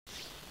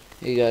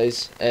Hey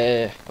guys,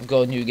 I've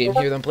got a new game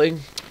here that I'm playing.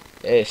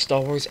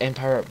 Star Wars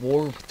Empire at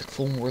War with the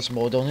Clone Wars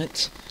mod on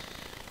it.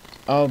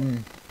 A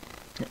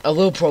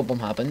little problem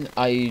happened.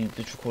 I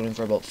was recording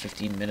for about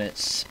 15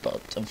 minutes,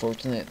 but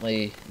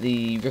unfortunately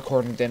the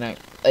recording didn't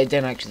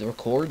actually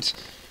record.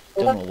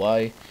 Don't know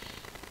why.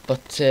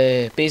 But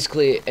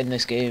basically in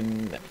this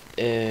game,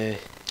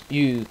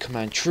 you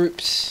command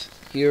troops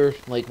here,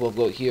 like what I've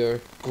got here,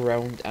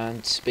 ground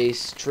and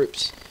space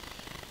troops,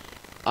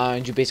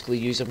 and you basically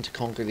use them to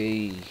conquer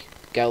the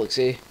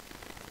galaxy.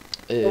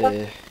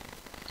 And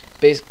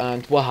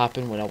what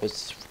happened when I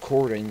was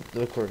recording,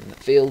 the recording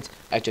that failed,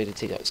 I tried to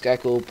take out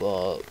Skako,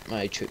 but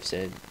my troops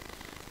didn't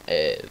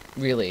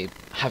really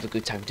have a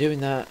good time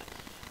doing that.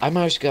 I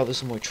managed to gather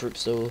some more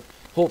troops though.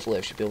 Hopefully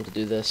I should be able to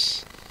do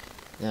this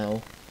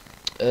now.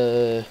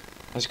 As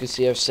you can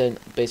see, I've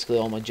sent basically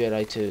all my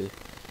Jedi to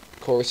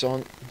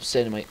Coruscant. I'm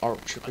sending my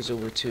ARC troopers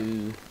over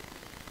to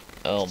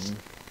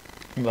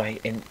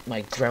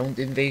my ground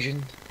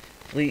invasion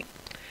fleet.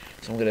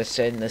 So I'm gonna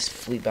send this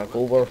fleet back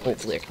over.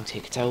 Hopefully I can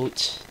take it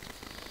out.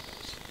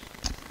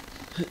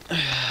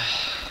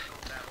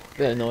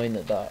 Bit annoying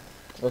that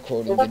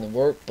recording didn't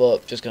work,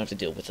 but just gonna have to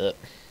deal with it.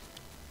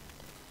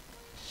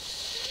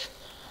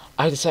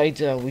 I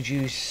decided I would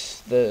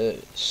use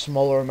the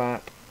smaller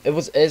map. It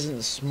isn't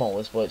the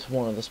smallest, but it's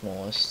one of the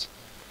smallest,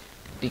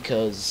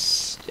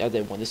 because I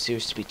didn't want the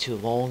series to be too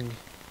long.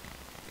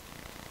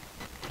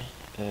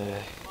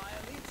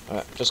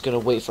 Alright, just gonna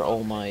wait for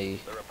all my.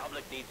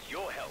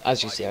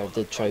 As you see, I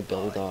did try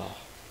build a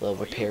little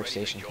repair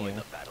station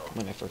here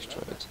when I first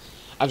tried.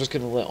 I'm just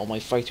gonna let all my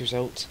fighters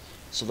out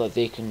so that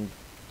they can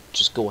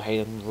just go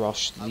ahead and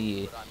rush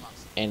the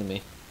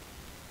enemy.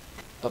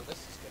 But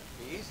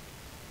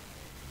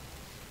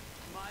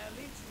My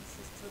allegiance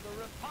is to the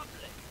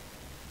Republic.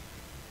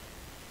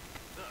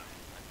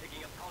 I'm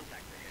picking up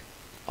contact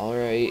ahead.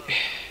 alright.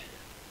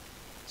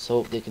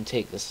 So they can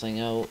take this thing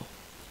out.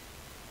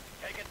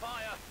 Taking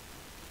fire.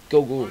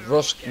 Go,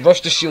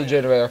 rush the shield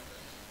generator.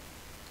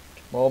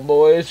 Come on,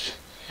 boys.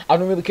 I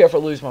don't really care if I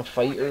lose my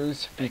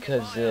fighters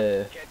because,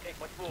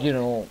 you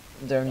know,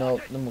 they're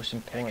not the most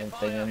important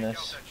thing in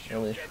this,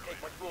 really.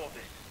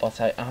 But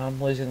I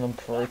am losing them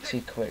pretty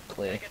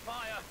quickly.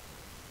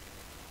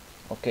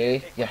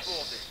 Okay,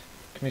 yes.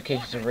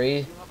 Communications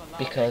array,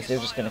 because they're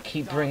just going to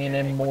keep bringing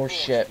in more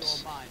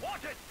ships.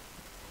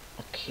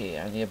 Okay,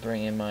 I need to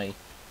bring in my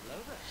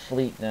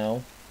fleet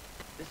now.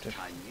 This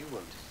time you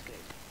won't escape.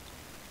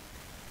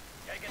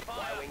 Taking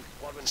fire. Y-wing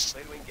squadron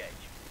clear to engage.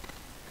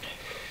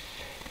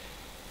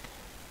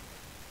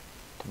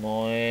 Come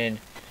on.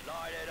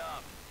 Light it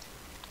up.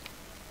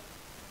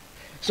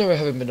 Sorry I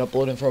haven't been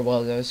uploading for a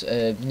while, guys.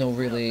 Not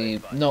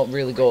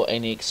really got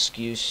any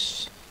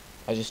excuse.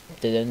 I just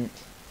didn't.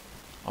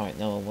 Alright,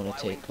 now I want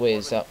to take. Wait,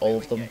 is that all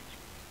of them?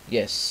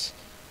 Yes.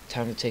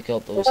 Time to take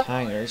out those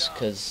hangars,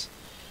 because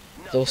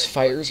those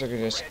fighters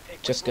are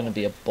just gonna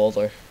be a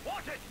bother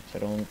if I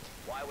don't.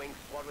 Y-wing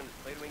squadron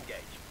clear to engage.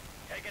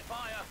 Taking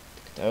fire.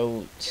 Get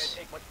out. Can't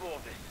take much more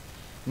of this.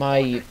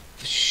 My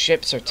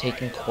ships are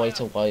taking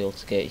quite a while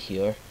to get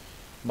here.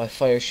 My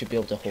fire should be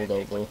able to hold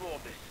out though.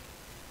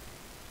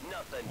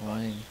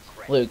 Fine.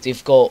 Look,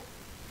 they've got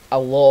a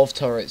lot of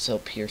turrets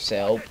up here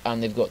set up,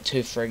 and they've got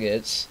 2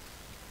 frigates.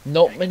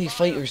 Not many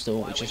fighters though,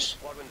 which is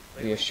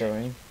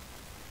reassuring.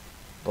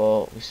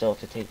 But we still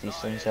have to take these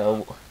things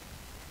out.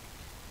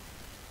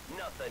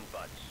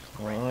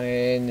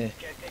 Fine.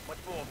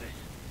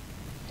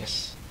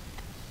 Yes.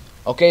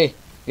 Okay,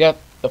 yep,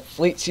 the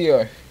fleet's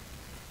here.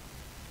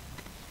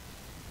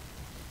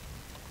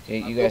 Okay,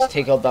 you guys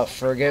take out that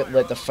frigate,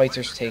 let the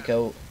fighters take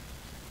out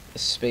the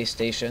space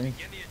station.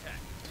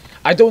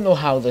 I don't know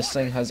how this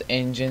thing has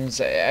engines.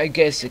 I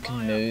guess it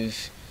can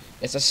move.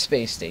 It's a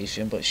space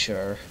station, but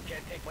sure.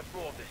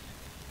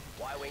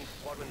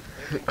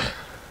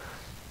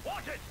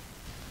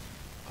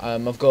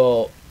 I've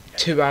got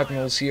 2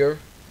 admirals here,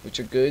 which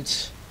are good.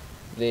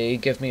 They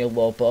give me a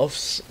lot of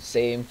buffs.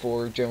 Same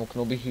for General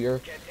Kenobi here,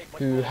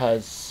 who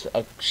has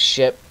a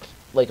ship,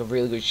 like a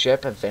really good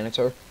ship, a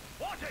Venator.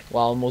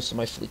 While most of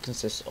my fleet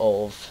consists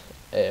of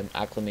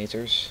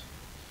acclimators.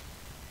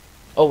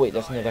 Oh wait,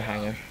 that's another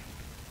hangar.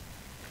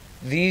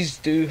 These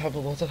do have a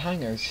lot of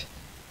hangars.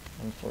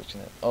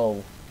 Unfortunate.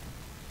 Oh.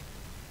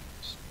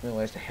 Just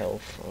realised the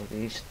health for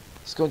these.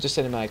 Let's go into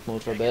cinematic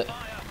mode for a bit.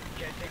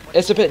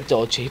 It's a bit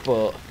dodgy,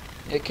 but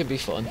it could be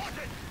fun.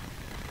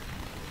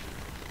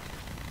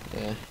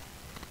 Yeah.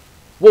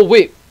 Whoa,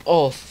 wait!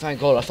 Oh, thank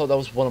God, I thought that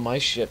was one of my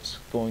ships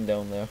going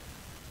down there.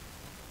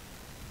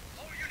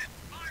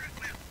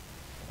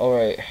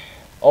 Alright.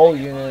 All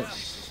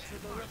units.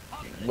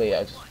 Wait,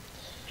 I just.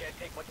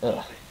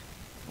 Ugh.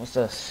 What's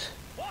this?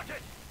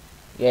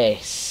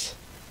 Yes.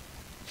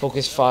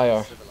 Focus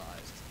fire.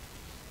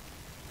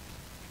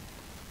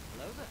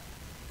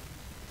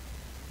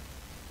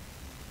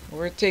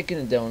 We're taking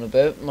it down a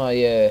bit.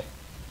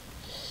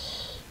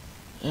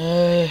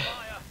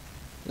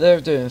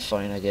 They're doing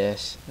fine, I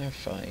guess. They're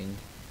fine.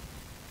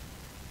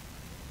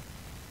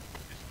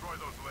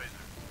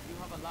 You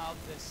have allowed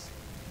this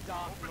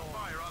dark lord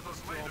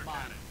to twist your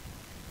mind.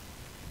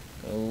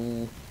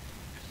 Oh,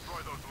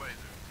 Destroy those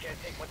lasers. Can't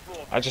take much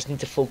more. I just need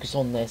to focus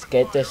on this,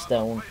 get this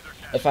down.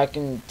 If I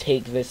can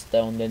take this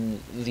down,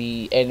 then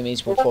the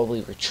enemies will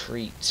probably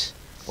retreat.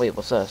 Wait,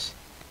 what's this?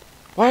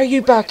 Why are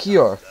you back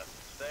here?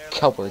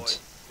 Cowards.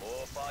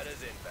 More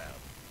fighters inbound.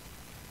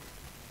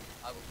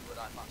 I will do what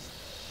I must.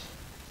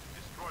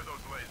 Destroy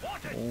those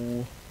lasers.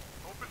 Oh,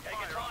 Open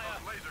fire on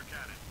those laser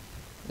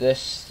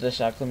cannons. this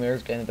acclimator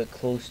is getting a bit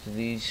close to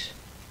these,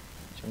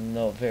 which I'm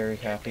not very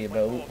happy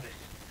about. Destroy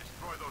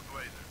those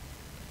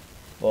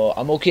lasers. But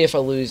I'm okay if I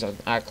lose an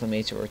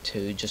acclimator or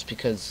two, just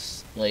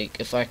because, like,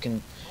 if I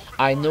can...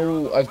 I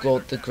know I've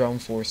got the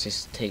ground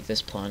forces to take this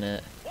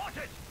planet, Watch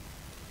it.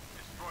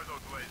 Destroy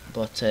those lasers.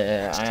 but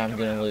I am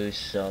going to lose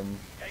some.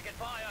 Taking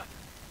fire.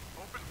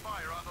 Open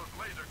fire on those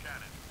laser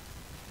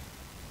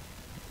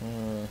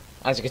cannons.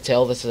 As you can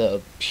tell, this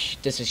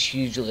is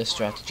hugely a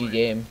strategy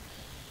game.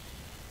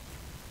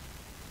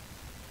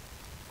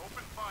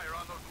 Open fire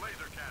on those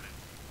laser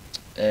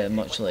cannons.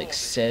 Much like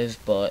Civ,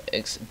 but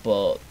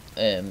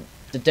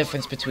the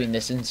difference between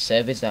this and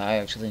Civ is that I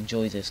actually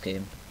enjoy this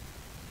game.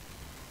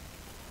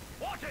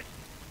 Watch it.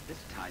 This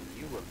time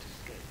you won't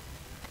escape.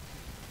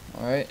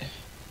 Alright.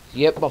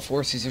 Yep, my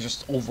forces are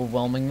just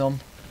overwhelming them.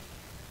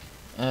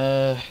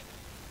 I'm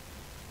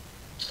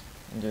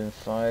doing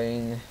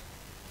fine.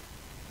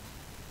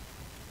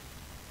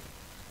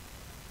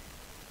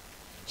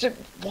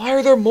 Why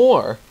are there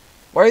more?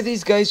 Why are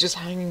these guys just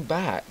hanging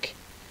back?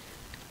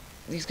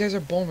 These guys are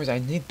bombers. I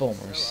need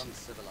bombers. So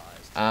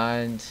uncivilized.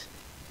 And it's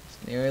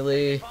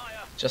nearly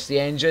just the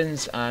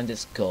engines, and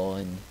it's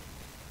gone.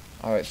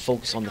 Alright,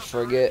 focus on the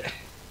frigate.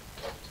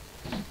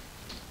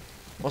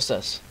 What's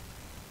this?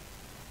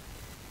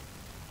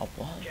 Oh,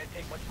 what? Can't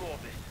take much more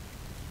of this.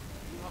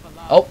 You have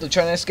allowed Oh, they're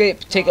trying to escape.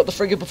 Take out the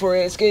frigate before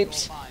it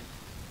escapes.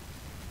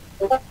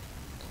 your mind.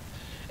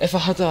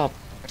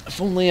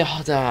 If only I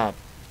had a,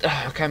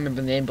 I can't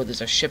remember the name, but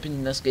there's a ship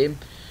in this game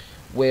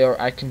where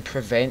I can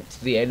prevent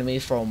the enemy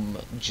from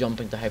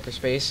jumping to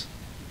hyperspace,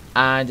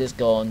 and it's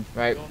gone.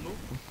 Right, Your move.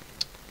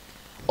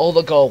 all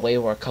that got away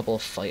were a couple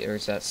of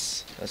fighters.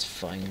 That's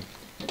fine.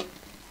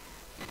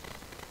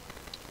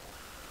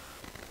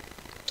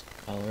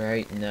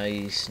 Alright,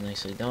 nice,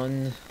 nicely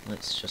done.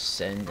 Let's just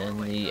send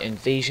in the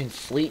invasion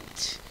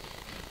fleet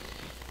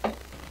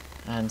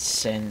and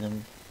send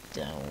them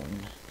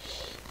down.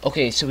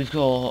 Okay, so we've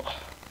got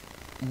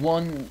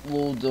one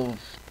load of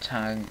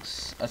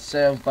tanks, a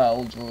set of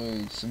battle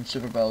droids, some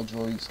super battle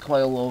droids, quite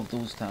a lot of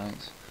those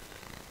tanks,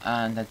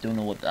 and I don't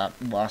know what that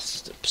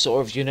last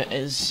sort of unit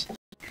is.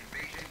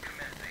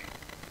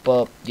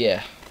 But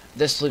yeah,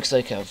 this looks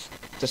like I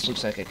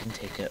can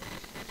take it.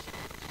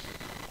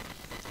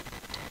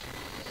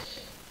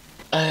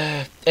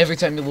 Every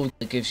time you load,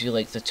 it gives you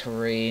like the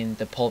terrain,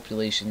 the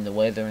population, the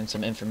weather, and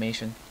some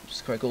information, which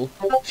is quite cool.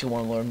 If you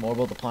want to learn more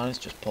about the planets,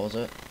 just pause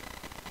it.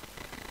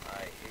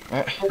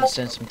 Alright, let's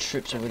send some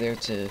troops over there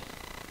to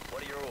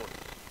What are your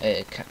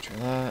orders? capture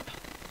that.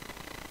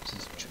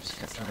 Send some troops to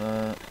capture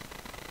that.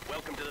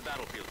 Welcome to the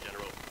battlefield,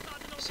 General.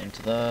 Send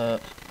to that.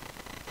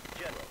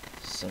 General.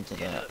 Send to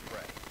Get to that. the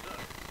fray.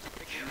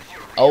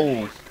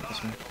 Oh,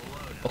 this one.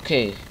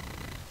 Okay.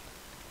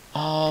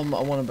 I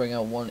want to bring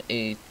out one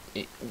ATTE.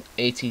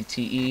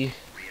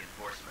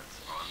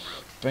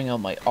 Bring out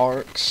my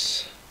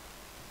arcs.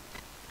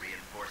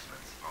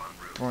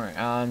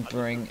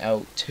 Bring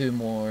out 2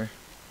 more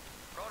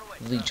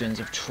legions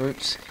of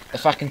troops.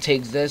 If I can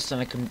take this, then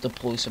I can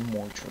deploy some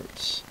more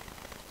troops.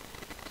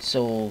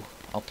 So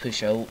I'll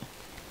push out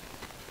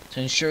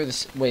to ensure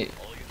this. Wait,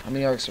 how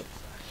many arcs are?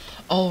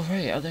 Oh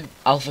right, I think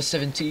Alpha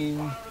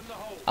 17,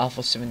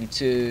 Alpha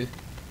 72,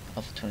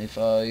 Alpha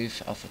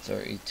 25, Alpha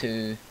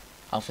 32,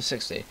 Alpha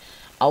 60.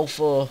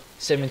 Alpha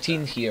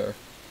 17 here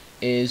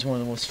is one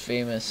of the most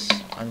famous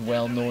and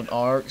well-known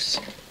arcs.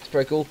 It's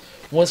pretty cool.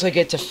 Once I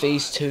get to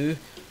phase 2,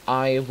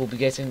 I will be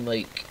getting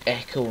like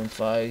Echo and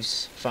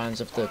Fives. Fans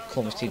of the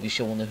Clone Wars TV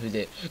show will know who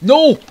they.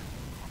 No!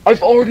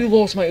 I've already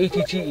lost my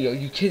ATT. Are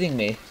you kidding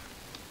me?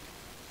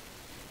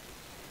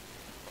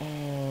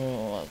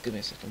 Oh, give me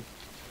a second.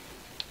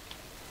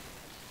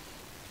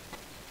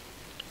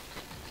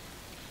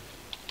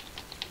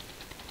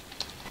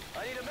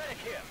 I need a medic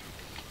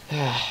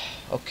here.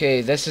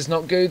 Okay, this is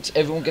not good.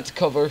 Everyone get to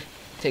cover.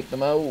 Take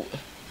them out.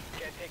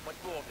 Can't take much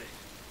more of this.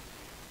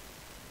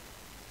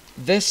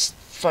 This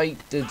fight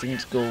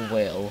didn't go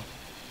well.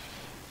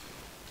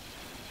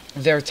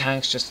 Their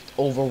tanks just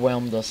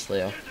overwhelmed us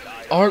there.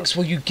 Arcs,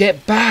 will you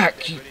get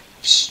back? You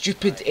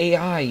stupid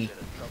AI.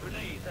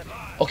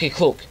 Okay,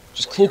 cloak.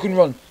 Just cloak and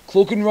run.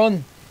 Cloak and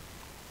run.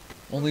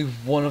 Only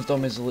one of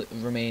them is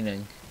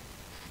remaining.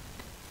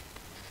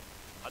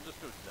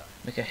 Understood, sir.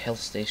 Make a health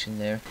station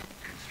there.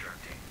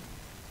 Constructing.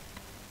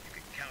 You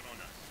can count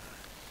on us.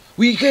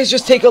 Will you guys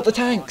just take out the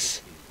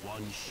tanks?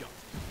 One shot.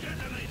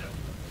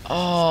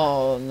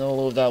 Oh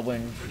no, that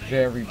went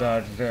very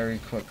bad very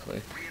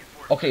quickly.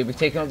 Okay, we've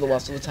taken out the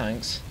last of the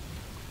tanks.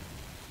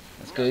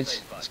 That's good,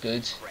 that's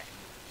good.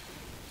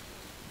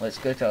 Let's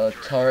get our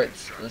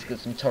turrets, let's get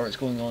some turrets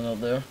going on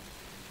out there.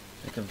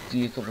 Like a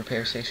vehicle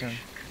repair station.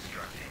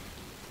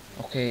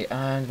 Okay,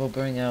 and we'll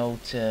bring out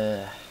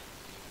Anakin,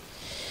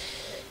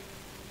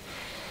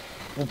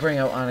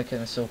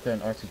 Ahsoka,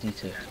 and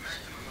R2-D2.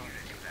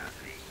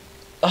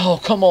 Oh,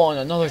 come on,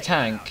 another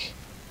tank.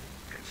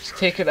 Just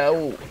take it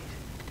out.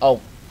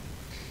 Oh.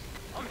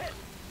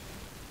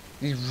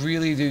 You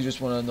really do just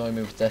want to annoy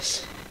me with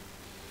this.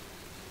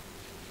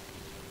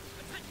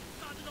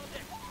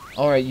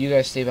 Alright, you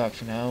guys stay back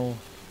for now.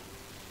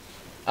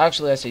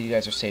 Actually, I say you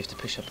guys are safe to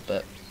push up a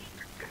bit.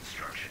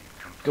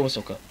 Go,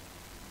 Ahsoka.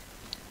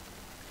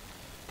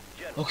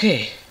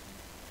 Okay.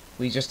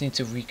 We just need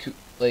to recoup,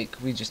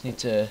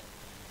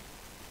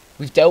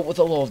 we've dealt with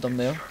a lot of them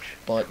there,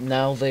 but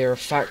now their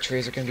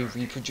factories are going to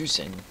be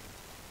reproducing.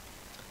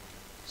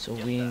 So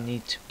we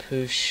need to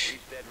push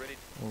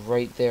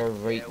right there,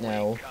 right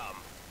now.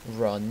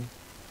 Run.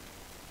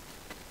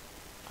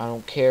 I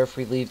don't care if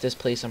we leave this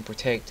place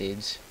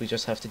unprotected, we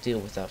just have to deal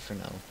with that for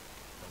now.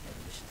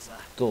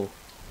 Go.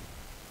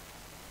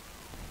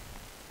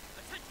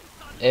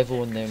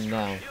 Everyone there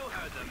now.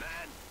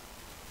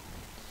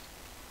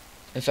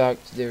 In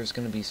fact, there's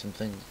going to be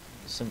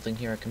something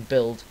here I can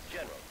build.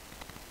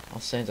 I'll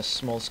send a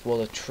small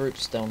squad of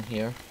troops down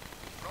here.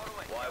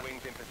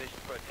 Y-wing's in position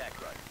for attack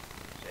run.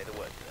 Say the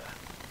word, sir.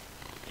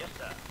 Yes,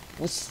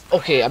 sir.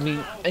 Okay, I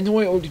mean, I know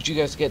I ordered you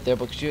guys to get there,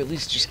 but could you at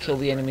least just kill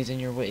the enemies in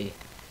your way?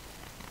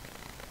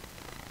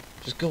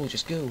 Just go,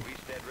 just go.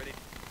 Ready.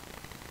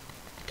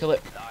 Kill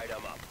it. Light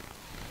 'em up.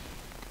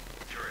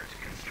 Turret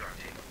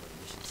constructing.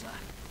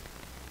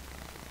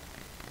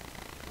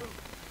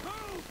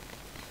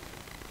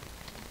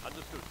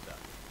 Understood, sir.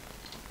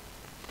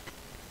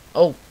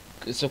 Oh,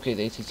 it's okay,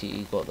 the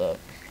ATTE got that.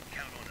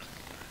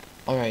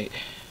 Alright.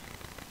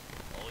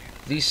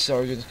 These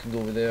sergeants can go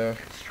over there.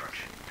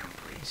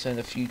 Send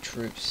a few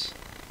troops.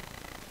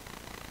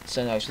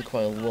 Send actually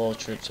quite a lot of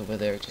troops over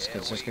there, just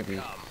because there's going to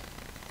be...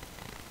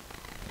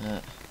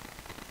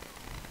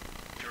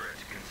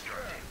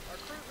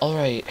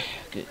 Alright,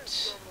 good.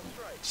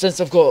 Since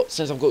I've got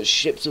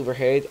ships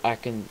overhead, I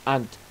can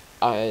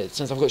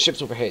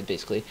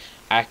basically,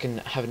 I can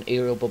have an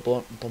aerial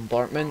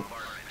bombardment,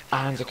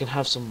 and I can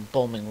have some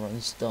bombing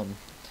runs done.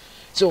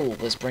 So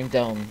let's bring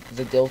down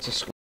the Delta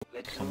Squad.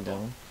 Come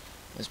down.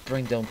 Let's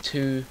bring down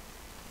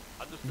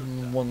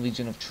one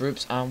legion of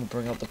troops, and we'll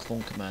bring up the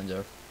clone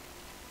commander,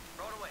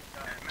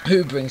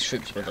 who brings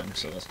troops with him,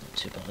 so that's not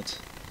too bad.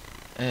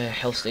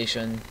 Hell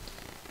station.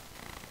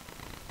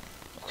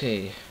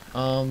 Okay.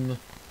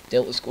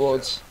 Delta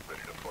squads,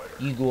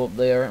 you go up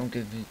there. I'm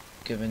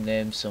giving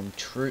them some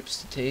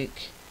troops to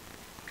take.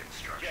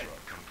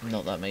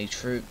 Not that many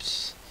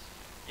troops.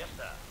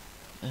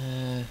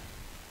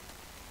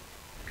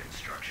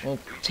 Well,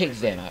 take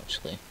them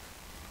actually.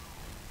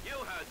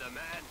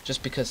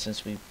 Just because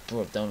since we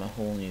brought down a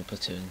whole new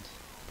platoon.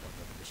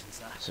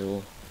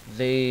 So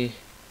they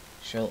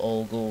shall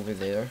all go over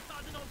there.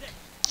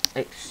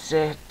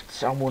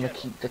 Except I want to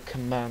keep the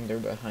commander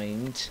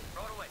behind,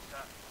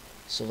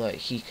 so that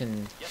he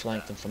can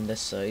flank them from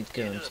this side,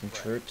 give him some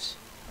troops.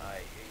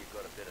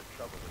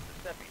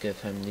 Give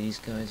him these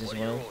guys as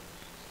well.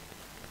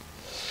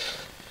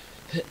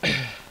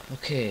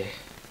 Okay,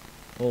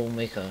 we'll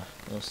make a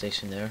little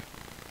station there.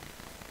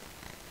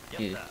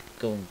 You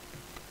go and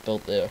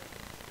build there.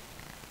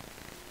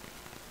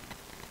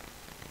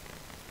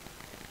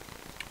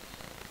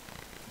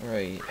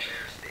 Right.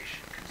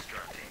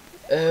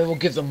 We'll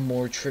give them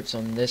more troops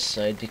on this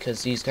side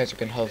because these guys are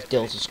going to have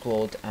Delta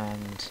Squad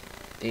and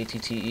the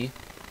ATTE.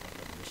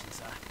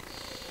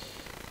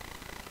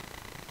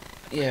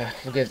 Yeah,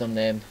 we'll give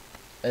them.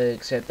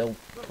 Except they'll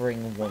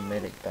bring one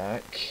medic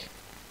back.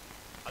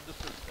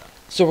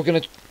 So we're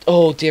gonna...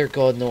 Oh dear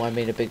god, no, I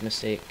made a big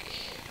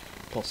mistake.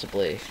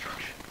 Possibly.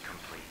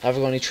 Have I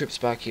got any troops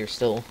back here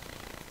still?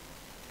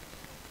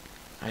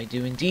 I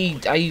do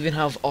indeed. I even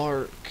have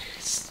ARC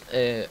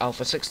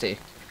Alpha 60.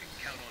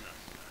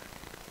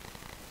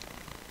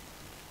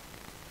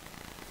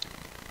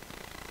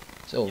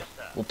 So,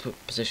 we'll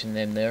position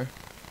them there.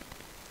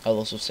 I'll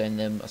also send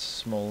them a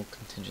small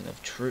contingent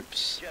of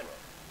troops.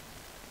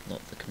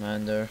 Not the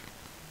commander.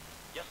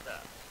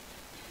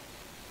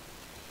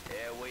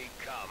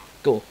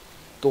 Go.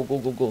 Go, go,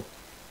 go, go.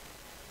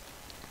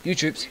 You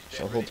troops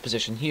shall hold the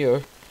position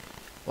here,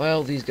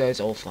 while these guys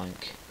all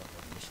flank.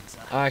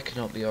 I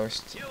cannot be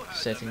arsed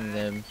setting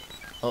them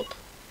up.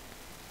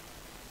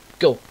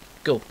 Go,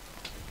 go.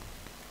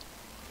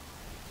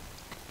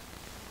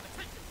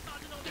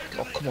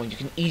 Oh, come on, you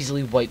can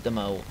easily wipe them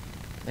out.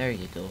 There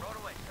you go.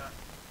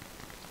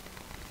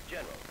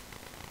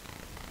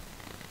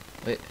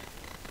 Wait.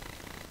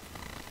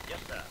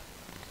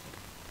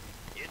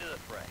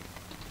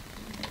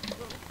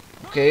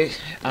 Okay,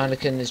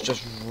 Anakin is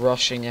just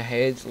rushing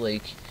ahead,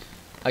 like,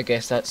 I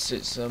guess that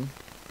suits him.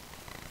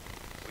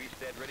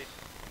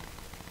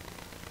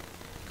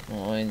 Come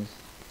on,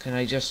 can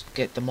I just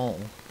get them all?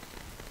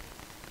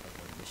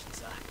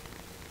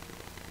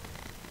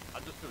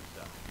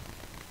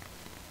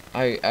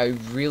 I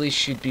really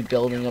should be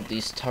building up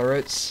these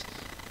turrets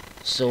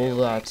so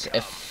that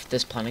if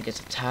this planet gets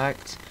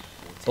attacked,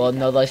 But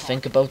now that I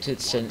think about it,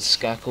 since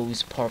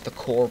Skakko's part of the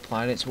core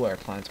planets where I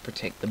plan to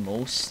protect the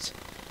most,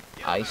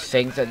 I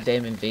think that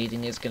them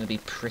invading is going to be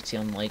pretty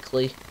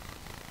unlikely.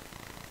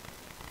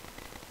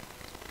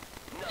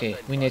 Okay,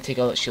 we need to take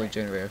out that shield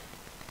generator.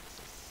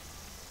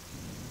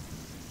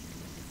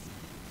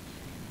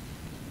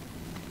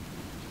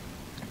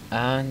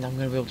 And I'm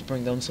going to be able to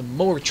bring down some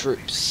more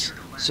troops.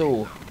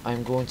 So,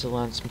 I'm going to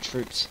land some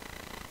troops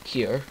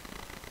here.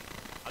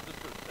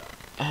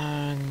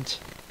 And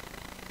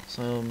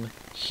some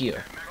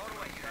here.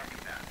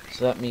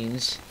 So that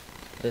means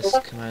this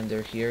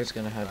commander here is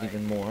going to have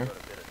even more.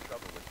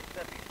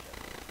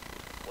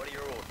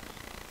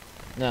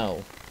 Now,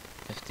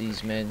 if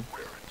these men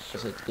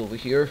decide to go over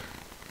here,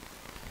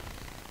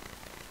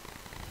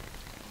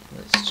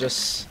 let's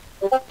just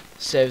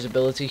save his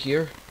ability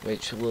here,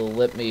 which will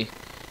let me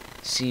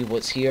see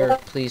what's here.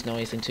 Please, not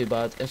anything too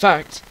bad. In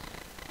fact,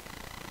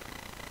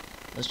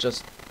 let's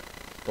just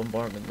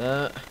bombardment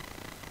that.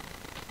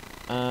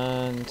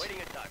 And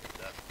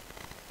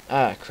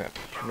ah, crap,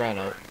 ran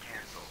out.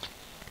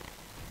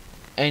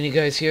 Any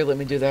guys here? Let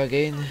me do that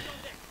again.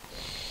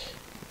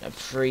 I'm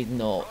afraid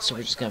not, so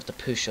we're just gonna have to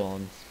push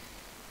on.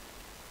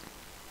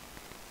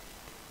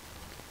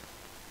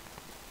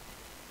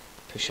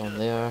 Push on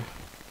there.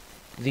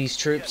 These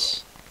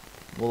troops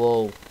will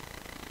all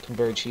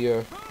converge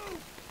here.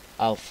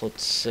 Alpha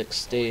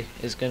 60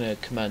 is gonna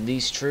command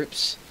these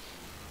troops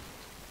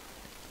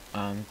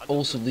and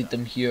also lead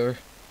them here,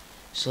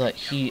 so that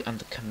he and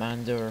the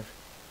commander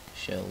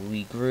shall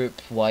regroup.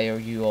 Why are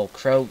you all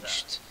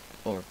crouched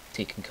or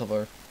taking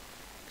cover?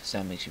 Because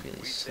that makes you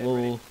really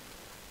slow.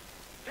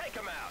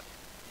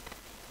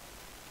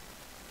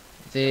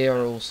 They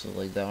are also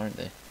like that, aren't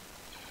they?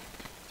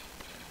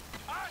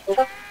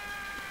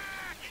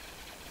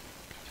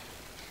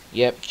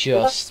 Yep,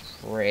 just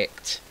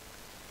wrecked.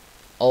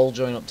 All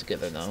join up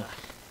together now.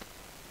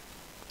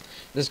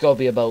 There's got to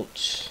be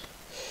about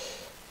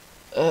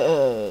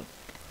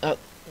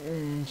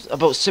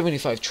about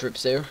 75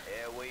 troops there.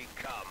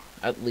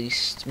 At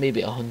least,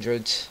 maybe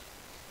 100. So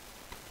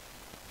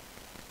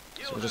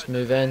we'll just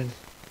move in.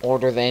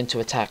 Order then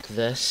to attack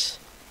this.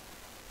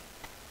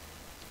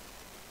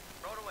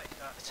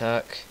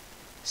 Attack.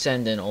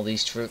 Send in all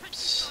these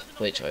troops,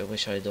 which I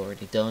wish I had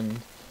already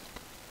done.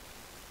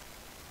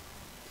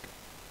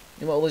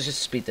 You know what, let's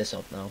just speed this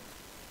up now.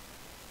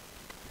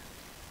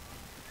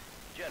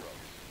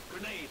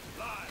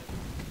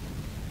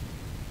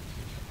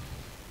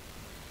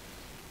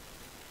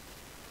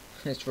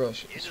 It's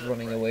rush. It's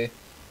running away.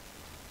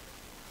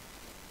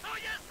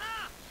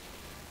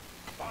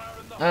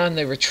 And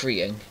they're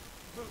retreating.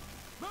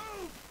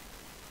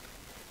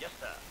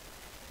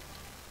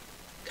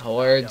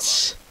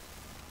 Cowards.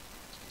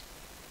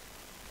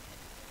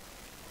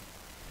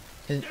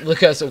 And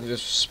look at us all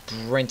just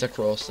sprint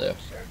across there.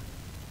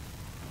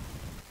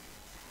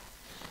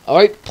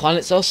 Alright,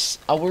 planet's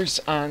ours,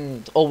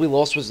 and all we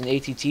lost was an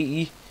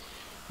ATTE.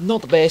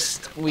 Not the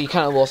best. We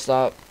kind of lost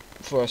that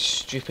for a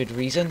stupid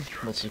reason,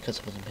 mostly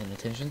because I wasn't paying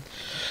attention.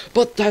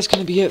 But that's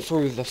gonna be it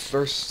for the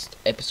first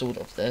episode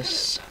of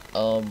this.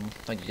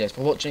 Thank you guys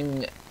for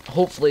watching.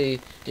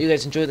 Hopefully you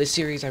guys enjoy this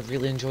series. I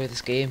really enjoy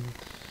this game.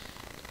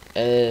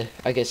 I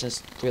guess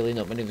since really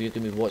not many of you are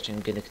gonna be watching,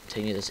 I'm gonna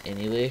continue this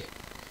anyway.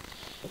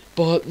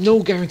 But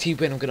no guarantee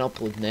when I'm gonna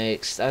upload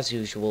next, as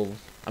usual.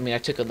 I mean, I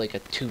took like a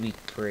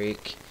 2-week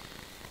break.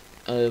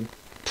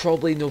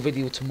 Probably no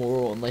video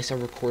tomorrow unless I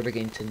record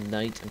again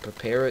tonight and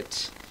prepare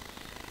it.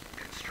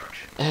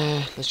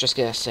 Let's just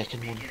get a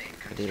second one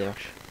ready there.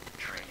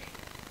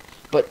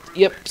 But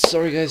yep,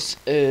 sorry guys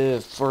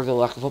for the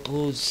lack of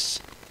uploads.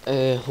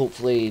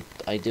 Hopefully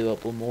I do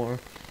upload more.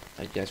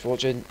 Thank you guys for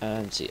watching,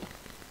 and see ya.